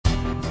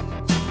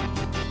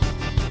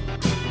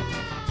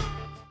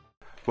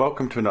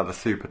Welcome to another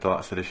Super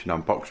Deluxe Edition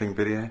unboxing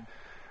video,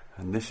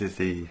 and this is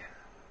the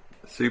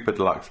Super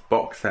Deluxe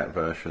box set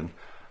version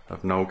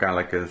of Noel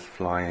Gallagher's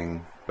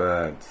Flying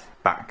Birds,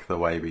 Back the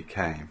Way We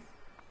Came.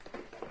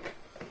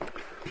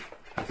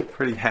 It's a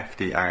pretty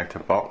hefty outer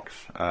box,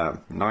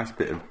 nice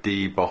bit of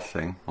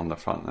debossing on the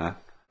front there.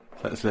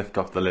 So let's lift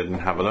off the lid and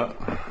have a look.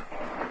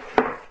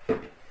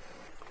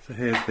 So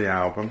here's the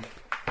album.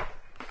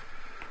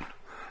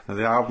 Now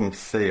the album's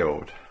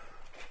sealed.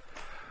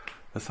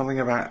 There's something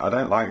about, I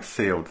don't like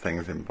sealed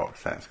things in box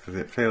sets because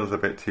it feels a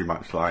bit too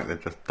much like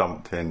they've just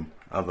dumped in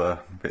other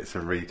bits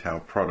of retail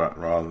product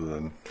rather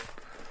than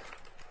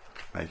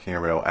making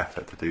a real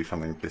effort to do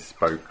something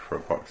bespoke for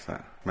a box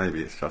set.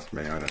 Maybe it's just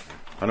me, I don't know.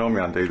 I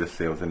normally undo the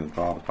seals in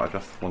advance, but I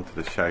just wanted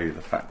to show you the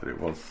fact that it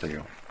was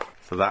sealed.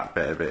 So that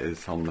bit of it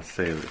is on the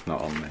seal, it's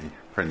not on the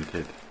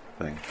printed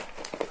thing.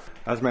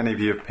 As many of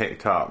you have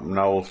picked up,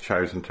 Noel's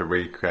chosen to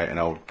recreate an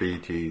old Bee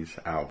Gees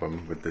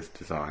album with this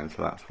design,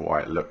 so that's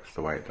why it looks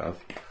the way it does.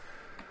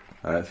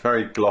 It's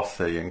very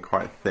glossy and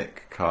quite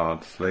thick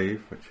card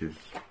sleeve, which is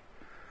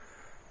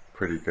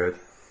pretty good.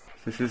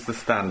 This is the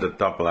standard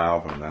double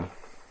album then,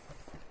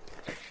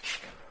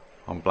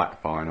 on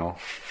black vinyl,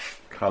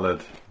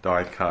 coloured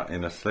die cut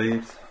inner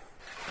sleeves.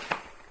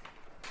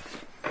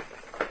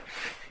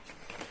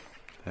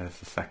 There's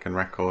the second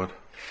record.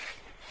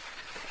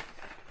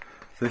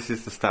 This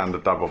is the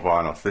standard double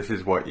vinyl, so this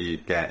is what you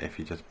get if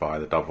you just buy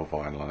the double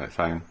vinyl on its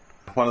own.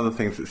 One of the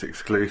things that's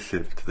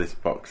exclusive to this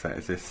box set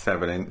is this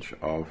 7-inch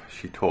of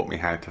She Taught Me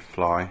How to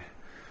Fly.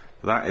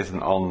 That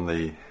isn't on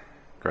the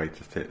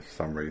greatest hits for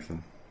some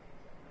reason.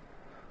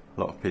 A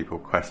lot of people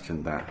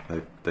questioned that.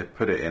 They've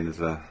put it in as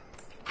a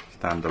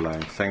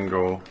standalone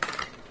single.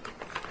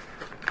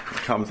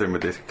 It comes in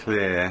with this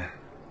clear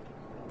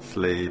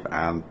sleeve,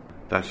 and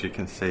as you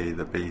can see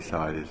the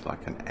B-side is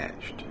like an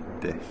etched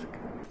disc.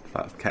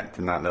 That's kept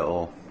in that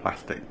little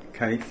plastic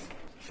case.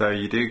 So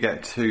you do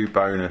get 2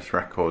 bonus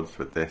records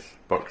with this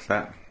box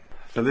set.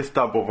 So this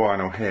double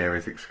vinyl here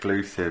is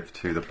exclusive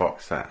to the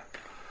box set.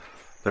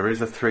 There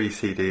is a 3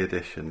 CD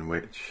edition,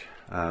 which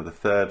the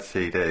third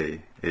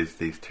CD is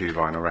these 2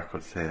 vinyl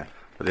records here.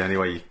 But the only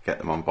way you can get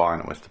them on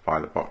vinyl is to buy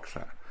the box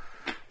set.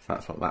 So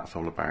that's what that's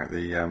all about.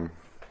 The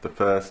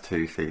first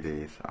 2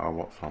 CDs are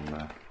what's on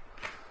the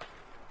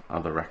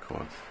other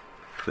records.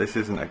 This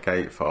isn't a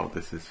gatefold,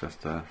 this is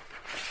just a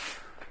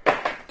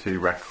 2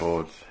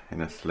 records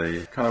in a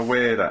sleeve. Kind of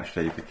weird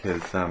actually,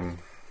 because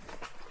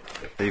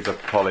these are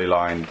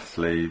poly-lined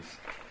sleeves,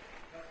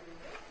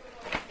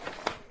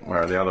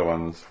 where the other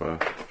ones were,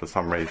 for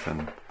some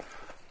reason,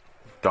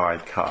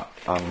 die cut,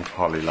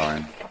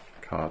 unpoly-lined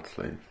card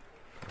sleeves.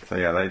 So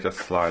yeah, they just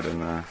slide in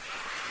there.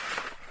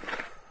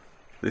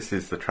 This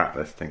is the track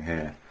listing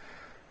here,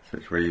 so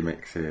it's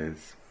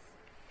remixes,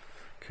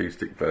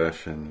 acoustic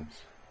versions,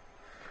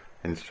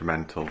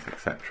 instrumentals,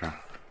 etc.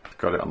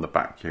 Got it on the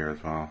back here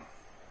as well.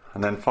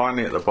 And then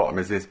finally at the bottom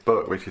is this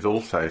book, which is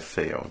also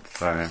sealed,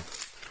 so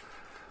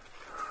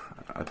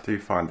I do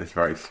find this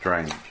very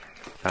strange.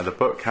 Now the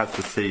book has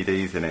the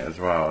CDs in it as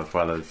well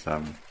as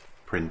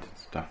printed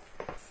stuff.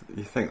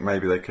 You think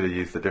maybe they could have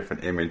used a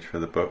different image for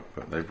the book,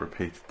 but they've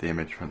repeated the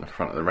image from the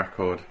front of the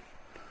record.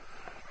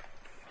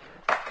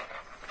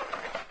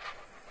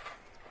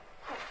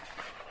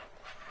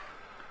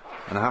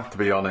 And I have to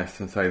be honest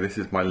and say this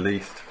is my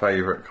least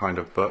favourite kind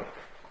of book.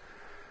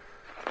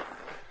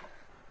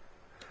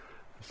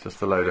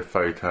 Just a load of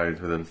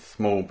photos with a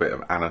small bit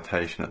of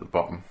annotation at the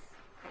bottom.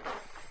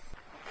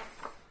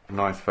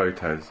 Nice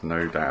photos,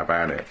 no doubt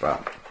about it,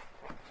 but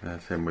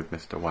there's him with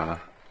Mr. Weller.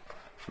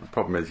 The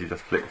problem is you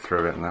just flick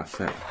through it and that's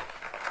it.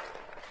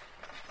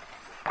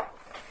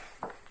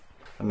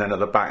 And then at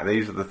the back,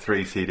 these are the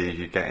 3 CDs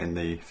you get in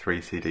the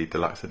 3 CD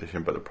Deluxe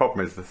Edition, but the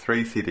problem is the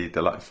 3 CD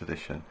Deluxe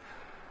Edition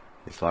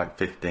is like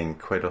 15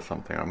 quid or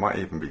something. It might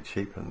even be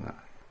cheaper than that,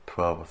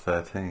 12 or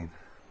 13.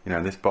 You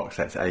know, this box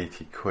set's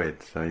 80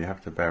 quid, so you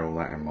have to bear all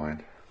that in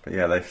mind. But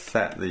yeah, they've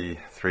set the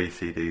 3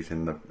 CDs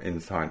in the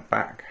inside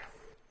back,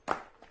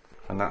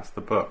 and that's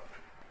the book.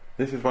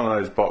 This is one of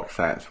those box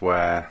sets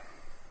where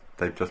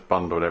they've just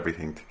bundled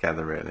everything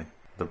together, really.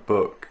 The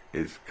book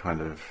is kind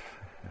of,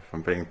 if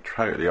I'm being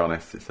totally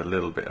honest, it's a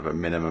little bit of a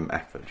minimum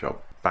effort job,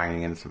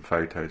 banging in some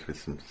photos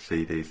with some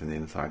CDs in the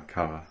inside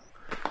cover.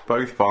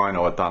 Both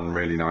vinyl are done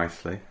really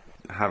nicely.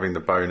 Having the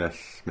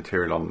bonus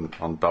material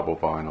on double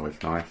vinyl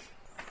is nice.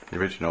 The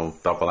original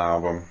double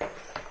album,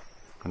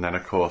 and then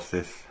of course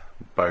this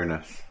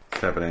bonus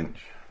 7-inch.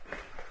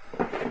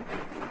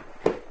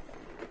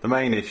 The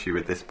main issue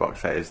with this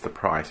box set is the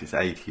price. It's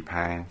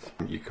 £80.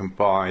 You can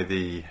buy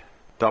the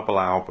double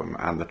album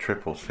and the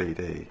triple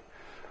CD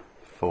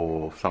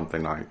for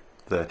something like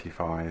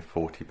 £35,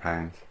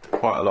 £40.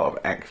 Quite a lot of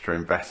extra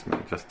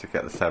investment just to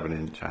get the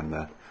 7-inch and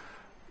the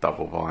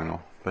double vinyl.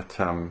 But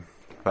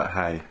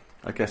hey,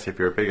 I guess if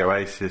you're a big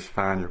Oasis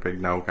fan, you're a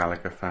big Noel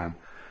Gallagher fan,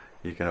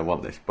 you're going to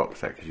want this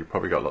box set because you've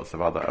probably got lots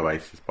of other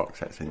Oasis box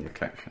sets in your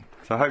collection.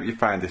 So I hope you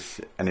found this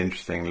an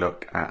interesting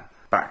look at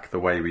Back the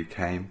Way We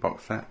Came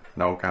box set,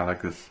 Noel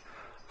Gallagher's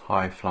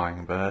High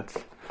Flying Birds.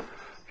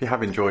 If If you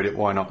have enjoyed it,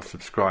 why not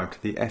subscribe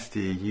to the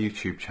SDE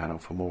YouTube channel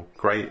for more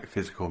great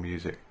physical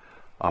music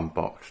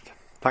unboxed.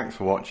 Thanks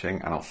for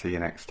watching, and I'll see you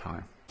next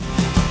time.